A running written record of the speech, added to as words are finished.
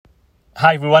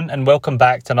Hi everyone, and welcome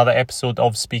back to another episode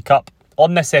of Speak Up.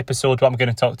 On this episode, what I'm going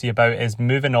to talk to you about is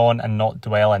moving on and not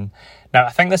dwelling. Now,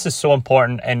 I think this is so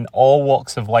important in all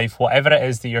walks of life, whatever it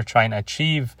is that you're trying to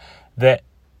achieve, that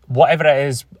whatever it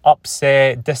is,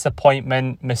 upset,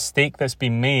 disappointment, mistake that's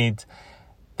been made,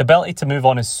 the ability to move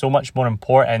on is so much more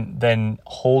important than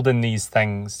holding these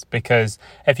things, because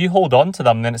if you hold on to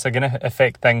them, then it's going to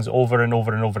affect things over and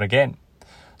over and over again.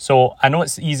 So I know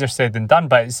it's easier said than done,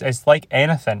 but it's like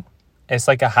anything. It's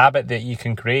like a habit that you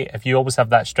can create. If you always have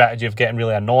that strategy of getting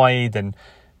really annoyed and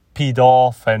peed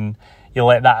off and you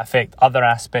let that affect other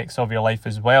aspects of your life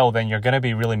as well, then you're going to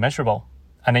be really miserable.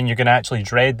 And then you're going to actually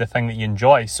dread the thing that you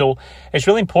enjoy. So it's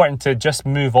really important to just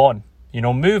move on.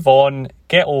 Move on,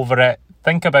 get over it.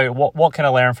 Think about what can I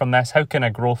learn from this? How can I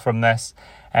grow from this?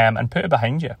 And put it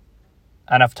behind you.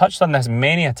 And I've touched on this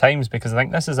many a times because I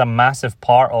think this is a massive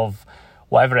part of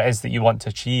whatever it is that you want to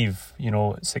achieve,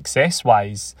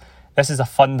 success-wise. This is a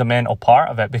fundamental part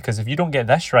of it, because if you don't get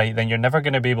this right, then you're never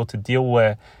going to be able to deal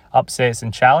with upsets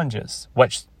and challenges,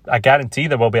 which I guarantee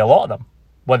there will be a lot of them,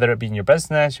 whether it be in your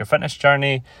business, your fitness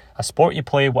journey, a sport you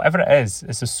play, whatever it is.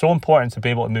 It's just so important to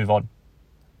be able to move on.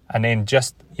 And then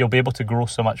you'll be able to grow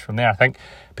so much from there. I think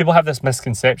people have this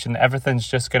misconception that everything's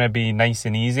just going to be nice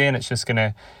and easy and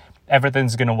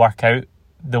everything's going to work out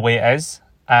the way it is.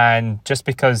 And just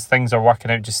because things are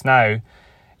working out just now,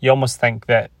 you almost think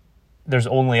that there's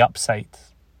only upside,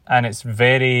 and it's a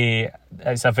very,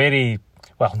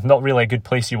 not really a good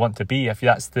place you want to be if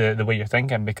that's the way you're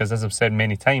thinking, because as I've said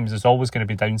many times, there's always going to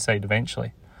be downside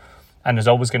eventually, and there's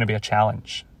always going to be a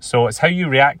challenge. So it's how you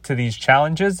react to these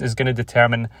challenges is going to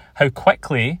determine how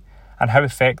quickly and how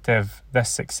effective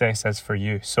this success is for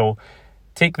you. So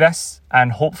take this,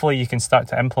 and hopefully you can start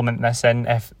to implement this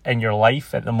in your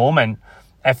life at the moment.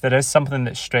 If there is something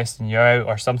that's stressing you out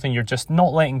or something you're just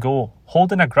not letting go.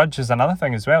 Holding a grudge is another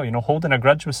thing as well. Holding a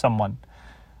grudge with someone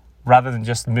rather than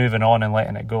just moving on and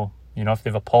letting it go. If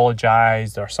they've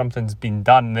apologised or something's been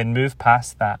done, then move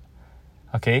past that.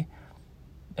 Okay?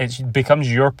 It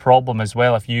becomes your problem as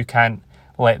well if you can't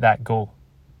let that go.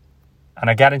 And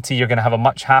I guarantee you're going to have a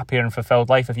much happier and fulfilled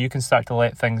life if you can start to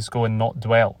let things go and not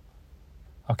dwell.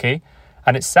 Okay?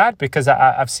 And it's sad because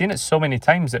I've seen it so many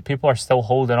times that people are still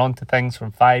holding on to things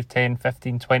from 5, 10,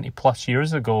 15, 20 plus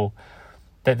years ago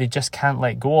that they just can't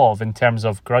let go of in terms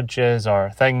of grudges or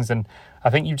things. And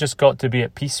I think you've just got to be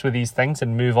at peace with these things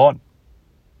and move on,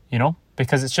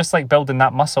 because it's just like building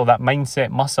that muscle, that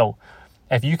mindset muscle.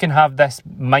 If you can have this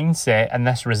mindset and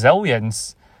this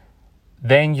resilience,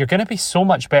 then you're going to be so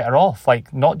much better off,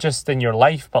 like not just in your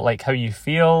life, but like how you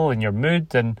feel and your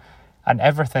mood and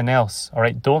everything else. All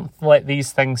right, don't let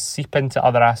these things seep into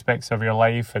other aspects of your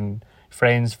life and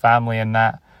friends, family, and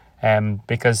that,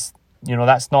 because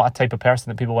that's not a type of person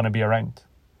that people want to be around.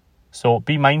 So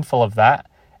be mindful of that.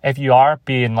 If you are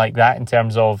being like that in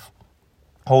terms of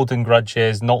holding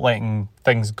grudges, not letting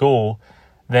things go,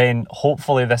 then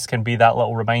hopefully this can be that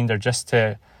little reminder just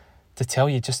to tell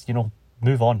you,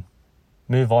 move on.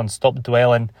 Move on, stop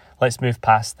dwelling, let's move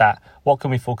past that. What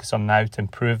can we focus on now to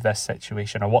improve this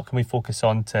situation? Or what can we focus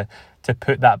on to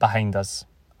put that behind us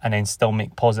and then still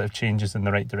make positive changes in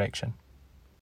the right direction?